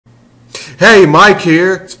Hey, Mike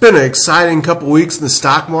here. It's been an exciting couple weeks in the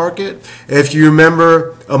stock market. If you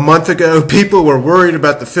remember a month ago, people were worried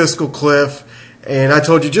about the fiscal cliff, and I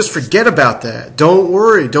told you just forget about that. Don't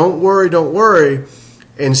worry,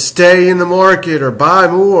 and stay in the market or buy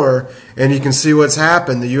more, and you can see what's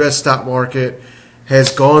happened. The U.S. stock market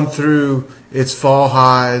has gone through its fall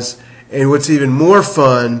highs, and what's even more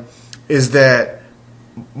fun is that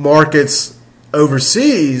markets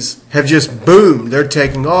overseas have just boomed. They're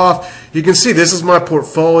taking off. You can see this is my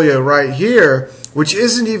portfolio right here, which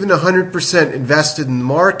isn't even 100% invested in the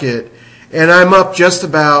market, and I'm up just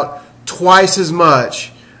about twice as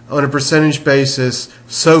much on a percentage basis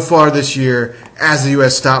so far this year as the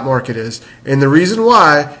U.S. stock market is. And the reason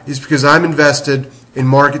why is because I'm invested in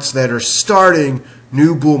markets that are starting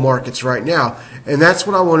new bull markets right now. And that's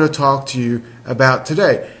what I want to talk to you about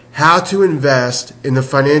today. How to invest in the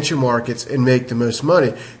financial markets and make the most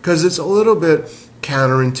money. Because it's a little bit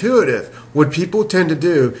counterintuitive. What people tend to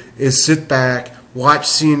do is sit back, watch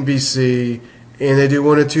CNBC, and they do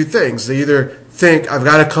one of two things. They either think, I've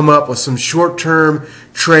got to come up with some short-term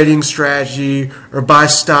trading strategy or buy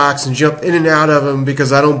stocks and jump in and out of them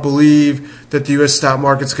because I don't believe that the U.S. stock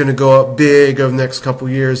market's going to go up big over the next couple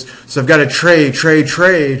of years. So I've got to trade,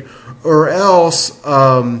 or else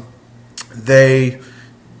they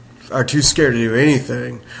are too scared to do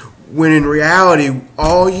anything, when in reality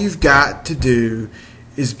all you've got to do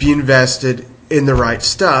is be invested in the right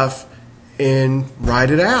stuff and ride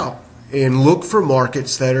it out and look for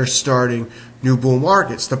markets that are starting new bull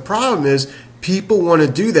markets. The problem is people want to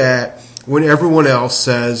do that when everyone else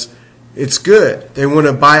says it's good. They want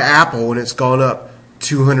to buy Apple when it's gone up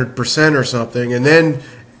 200% or something and then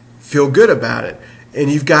feel good about it. And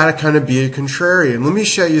you've got to kind of be a contrarian. Let me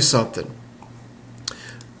show you something.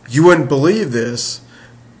 You wouldn't believe this,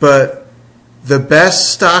 but the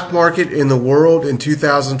best stock market in the world in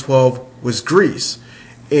 2012 was Greece.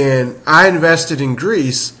 And I invested in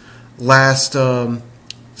Greece last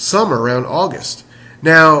summer, around August.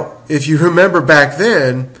 Now, if you remember back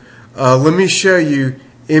then, let me show you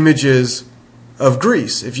images of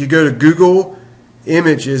Greece. If you go to Google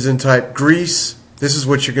Images and type Greece, this is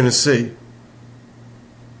what you're going to see.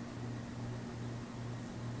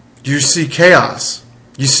 You see chaos.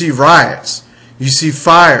 You see riots, you see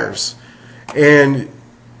fires, and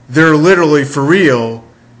they're literally, for real,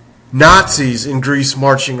 Nazis in Greece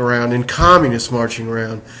marching around and communists marching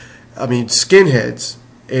around. I mean, skinheads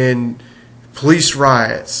and police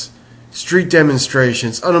riots, street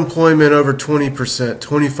demonstrations, unemployment over 20%,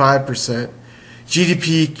 25%,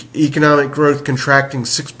 GDP economic growth contracting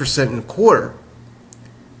 6% in a quarter.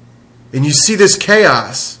 And you see this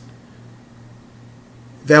chaos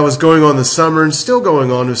that was going on this summer and still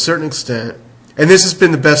going on to a certain extent. And this has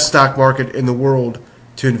been the best stock market in the world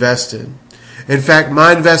to invest in. In fact,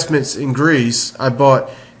 my investments in Greece, I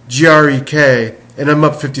bought GREK, and I'm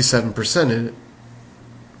up 57% in it.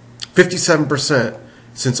 57%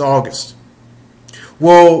 since August.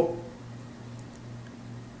 Well,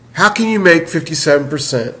 how can you make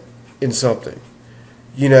 57% in something?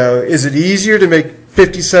 You know, is it easier to make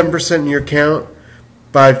 57% in your account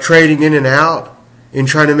by trading in and out and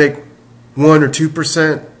trying to make 1 or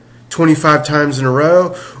 2% 25 times in a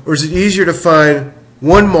row? Or is it easier to find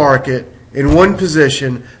one market in one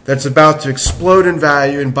position that's about to explode in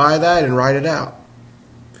value and buy that and ride it out?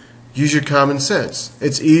 Use your common sense.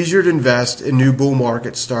 It's easier to invest in new bull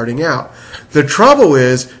markets starting out. The trouble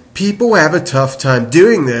is people have a tough time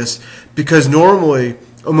doing this because normally,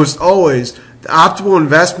 almost always, the optimal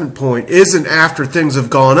investment point isn't after things have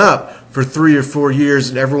gone up for 3 or 4 years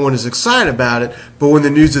and everyone is excited about it, but when the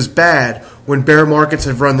news is bad, when bear markets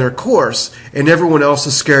have run their course and everyone else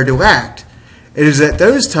is scared to act. It is at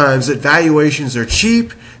those times that valuations are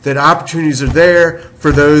cheap, that opportunities are there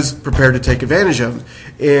for those prepared to take advantage of them.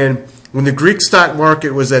 And when the Greek stock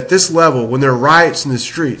market was at this level, when there were riots in the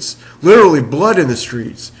streets, literally blood in the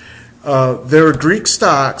streets, there were Greek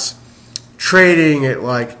stocks trading at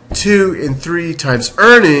like 2 and 3 times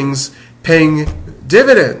earnings, paying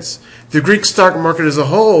dividends. The Greek stock market as a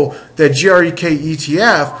whole, that GREK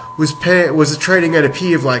ETF was trading at a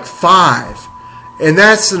P of like 5. And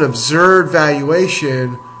that's an absurd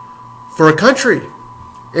valuation for a country.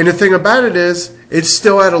 And the thing about it is, it's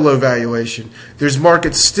still at a low valuation. There's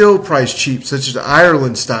markets still priced cheap, such as the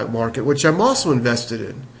Ireland stock market, which I'm also invested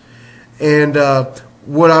in. And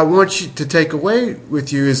what I want you to take away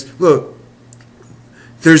with you is, look,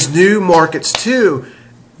 there's new markets too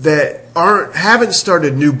that haven't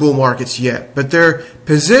started new bull markets yet, but they're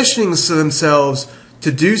positioning themselves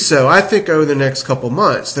to do so, I think, over the next couple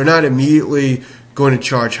months. They're not immediately going to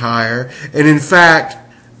charge higher. And in fact,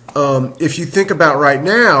 if you think about right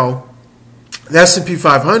now, The S&P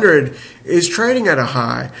 500 is trading at a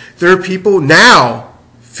high. There are people now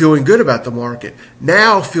feeling good about the market,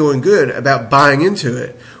 now feeling good about buying into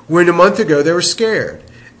it, when a month ago they were scared.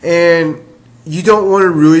 And you don't want to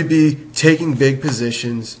really be taking big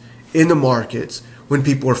positions in the markets when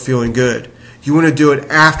people are feeling good. You want to do it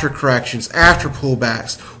after corrections, after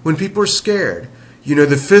pullbacks, when people are scared. You know,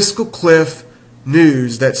 the fiscal cliff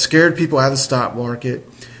news that scared people out of the stock market,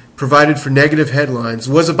 provided for negative headlines,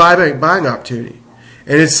 was a buying opportunity.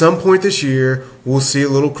 And at some point this year, we'll see a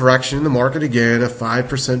little correction in the market again, a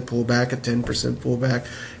 5% pullback, a 10% pullback.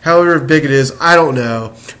 However big it is, I don't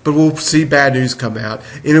know. But we'll see bad news come out.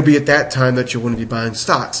 It'll be at that time that you'll want to be buying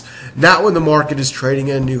stocks. Not when the market is trading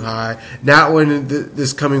at a new high. Not when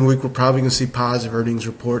this coming week we're probably going to see positive earnings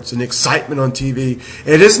reports and excitement on TV.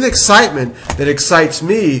 It isn't excitement that excites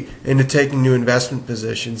me into taking new investment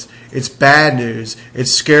positions. It's bad news.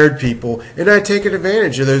 It's scared people. And I take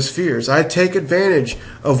advantage of those fears. I take advantage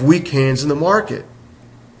of weak hands in the market.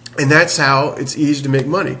 And that's how it's easy to make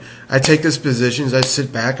money. I take those positions, I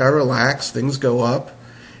sit back, I relax, things go up.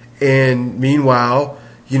 And meanwhile,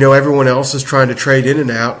 you know, everyone else is trying to trade in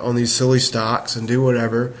and out on these silly stocks and do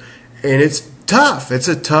whatever. And it's tough. It's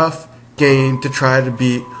a tough game to try to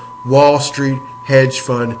beat Wall Street hedge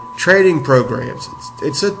fund trading programs.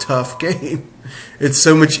 It's a tough game. It's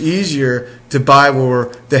so much easier to buy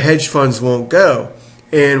where the hedge funds won't go.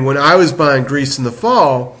 And when I was buying Greece in the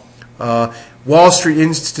fall, Wall Street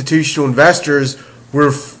institutional investors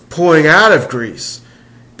were pulling out of Greece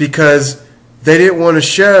because they didn't want to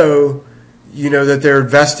show, you know, that they're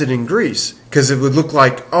invested in Greece, because it would look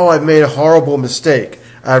like, oh, I've made a horrible mistake.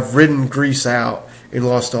 I've ridden Greece out and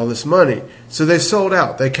lost all this money. So they sold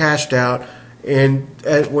out. They cashed out. And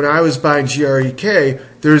when I was buying GREK,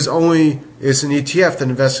 it's an ETF that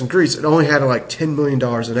invests in Greece. It only had like $10 million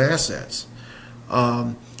in assets.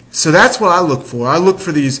 So that's what I look for. I look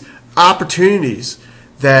for these opportunities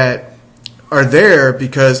that are there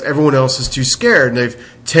because everyone else is too scared, and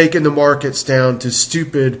they've taken the markets down to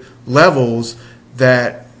stupid levels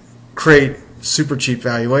that create super cheap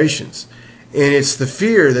valuations. And it's the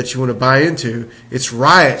fear that you want to buy into. It's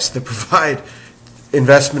riots that provide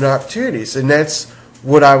investment opportunities, and that's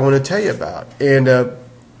what I want to tell you about. And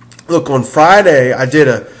look, on Friday I did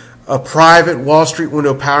a private Wall Street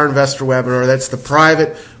Window Power Investor webinar. That's the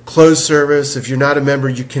private closed service. If you're not a member,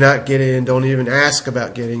 you cannot get in. Don't even ask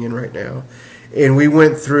about getting in right now. And we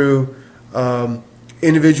went through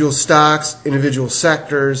individual stocks, individual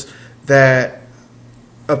sectors that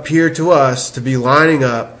appear to us to be lining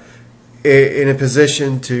up in a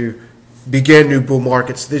position to begin new bull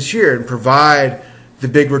markets this year and provide the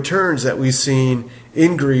big returns that we've seen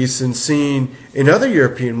in Greece and seen in other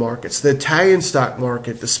European markets, the Italian stock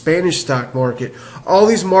market, the Spanish stock market, all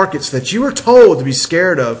these markets that you were told to be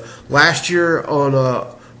scared of last year on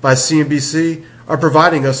by CNBC are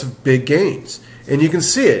providing us with big gains. And you can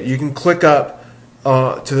see it. You can click up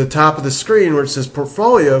to the top of the screen where it says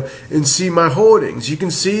portfolio and see my holdings. You can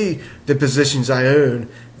see the positions I own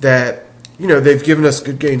that, you know, they've given us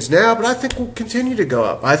good gains now, but I think will continue to go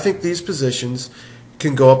up. I think these positions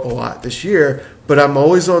can go up a lot this year, but I'm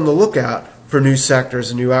always on the lookout for new sectors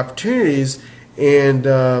and new opportunities. And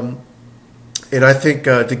I think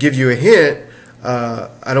to give you a hint,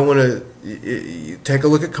 I don't want to take a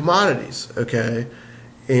look at commodities, okay,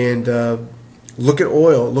 and look at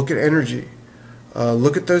oil, look at energy,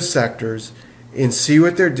 look at those sectors and see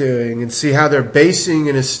what they're doing and see how they're basing.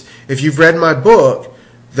 And if you've read my book,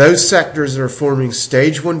 those sectors are forming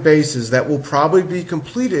stage 1 bases that will probably be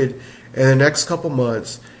completed in the next couple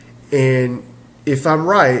months, and if I'm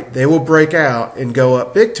right, they will break out and go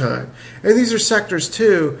up big time. And these are sectors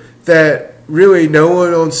too that really no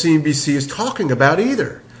one on CNBC is talking about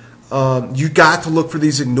either. You got to look for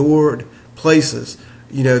these ignored places.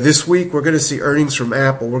 You know, this week we're going to see earnings from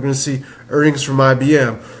Apple. We're going to see earnings from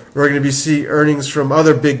IBM. We're going to see earnings from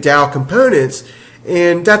other big Dow components,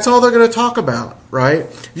 and that's all they're going to talk about, right?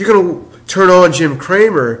 You're going to turn on Jim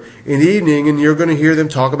Cramer in the evening and you're going to hear them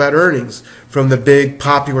talk about earnings from the big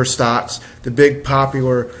popular stocks, the big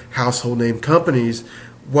popular household name companies,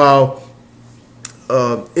 while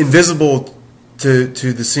invisible to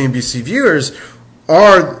the CNBC viewers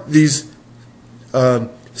are these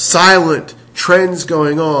silent trends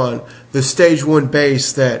going on, the stage 1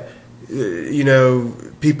 base that you know,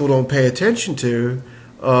 people don't pay attention to,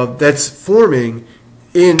 that's forming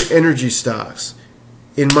in energy stocks,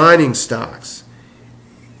 in mining stocks.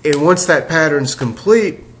 And once that pattern's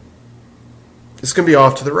complete, it's going to be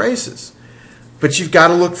off to the races. But you've got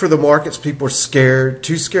to look for the markets people are scared,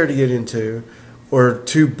 too scared to get into, or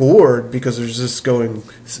too bored because they're just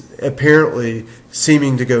apparently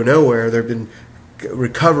seeming to go nowhere. They've been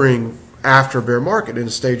recovering after a bear market in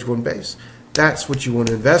a stage 1 base. That's what you want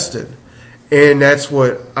to invest in. And that's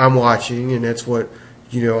what I'm watching, and that's what,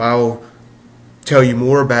 I'll tell you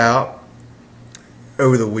more about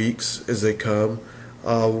over the weeks as they come.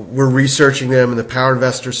 We're researching them in the Power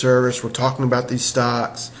Investor Service. We're talking about these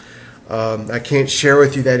stocks. I can't share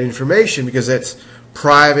with you that information because that's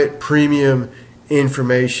private, premium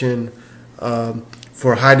information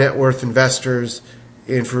for high net worth investors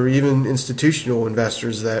and for even institutional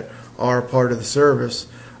investors that are part of the service.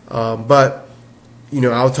 But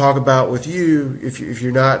I'll talk about with you, if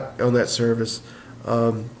you're not on that service,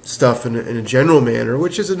 stuff in a general manner,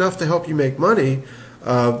 which is enough to help you make money.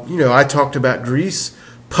 I talked about Greece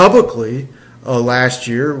publicly last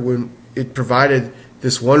year when it provided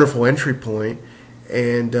this wonderful entry point,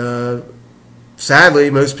 and sadly,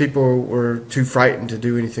 most people were too frightened to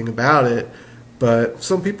do anything about it, but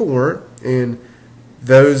some people weren't, and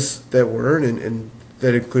those that weren't, and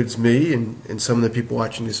that includes me and some of the people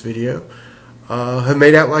watching this video, have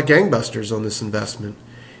made out like gangbusters on this investment.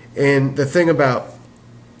 And the thing about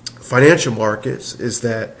financial markets is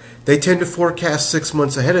that they tend to forecast 6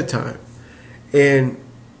 months ahead of time. And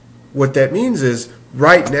what that means is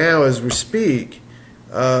right now as we speak,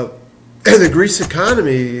 the Greece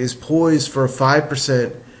economy is poised for a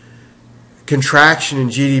 5% contraction in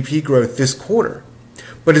GDP growth this quarter.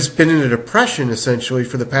 But it's been in a depression essentially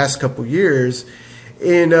for the past couple years.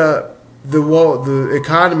 And the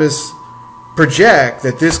economists project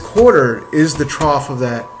that this quarter is the trough of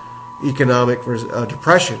that economic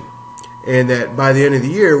depression, and that by the end of the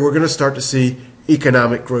year we're going to start to see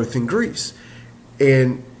economic growth in Greece.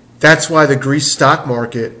 And that's why the Greece stock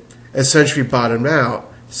market essentially bottomed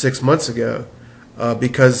out 6 months ago,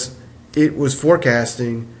 because it was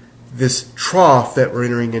forecasting this trough that we're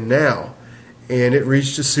entering in now. And it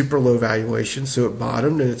reached a super low valuation, so it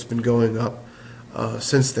bottomed, and it's been going up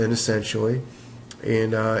since then, essentially.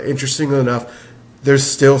 And interestingly enough, there's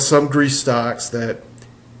still some Greece stocks that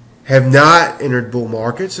have not entered bull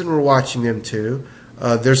markets, and we're watching them too.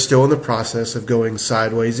 They're still in the process of going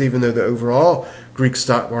sideways, even though the overall Greek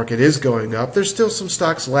stock market is going up. There's still some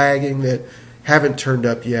stocks lagging that haven't turned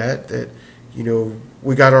up yet that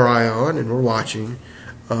we got our eye on and we're watching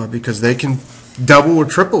because they can double or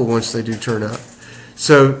triple once they do turn up.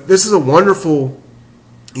 So this is a wonderful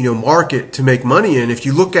market to make money in if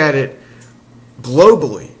you look at it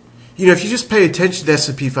globally. If you just pay attention to the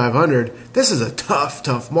S&P 500, this is a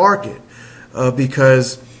tough market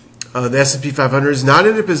because the S&P 500 is not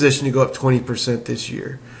in a position to go up 20% this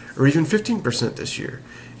year or even 15% this year.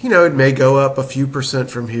 It may go up a few percent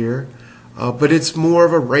from here, but it's more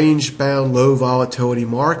of a range-bound, low volatility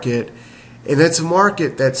market, and that's a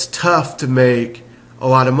market that's tough to make a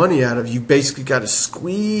lot of money out of. You basically got to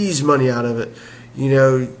squeeze money out of it.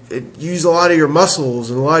 Use a lot of your muscles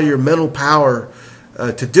and a lot of your mental power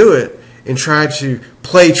to do it, and try to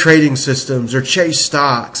play trading systems or chase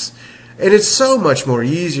stocks. And it's so much more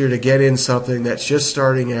easier to get in something that's just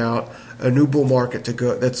starting out, a new bull market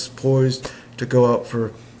that's poised to go up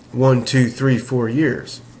for 1, 2, 3, 4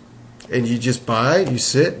 years. And you just buy it, you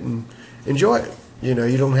sit and enjoy it. You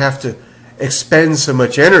don't have to expend so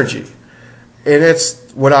much energy. And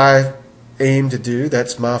that's what I aim to do.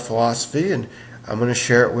 That's my philosophy, and I'm going to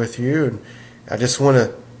share it with you. And I just want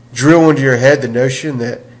to drill into your head the notion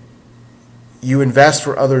that you invest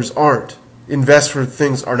where others aren't. Invest where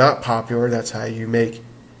things are not popular. That's how you make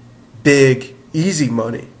big, easy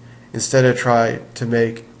money instead of try to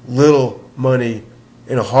make little money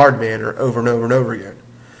in a hard manner over and over and over again.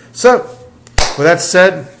 So, with that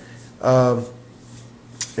said,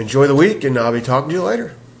 enjoy the week, and I'll be talking to you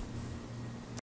later.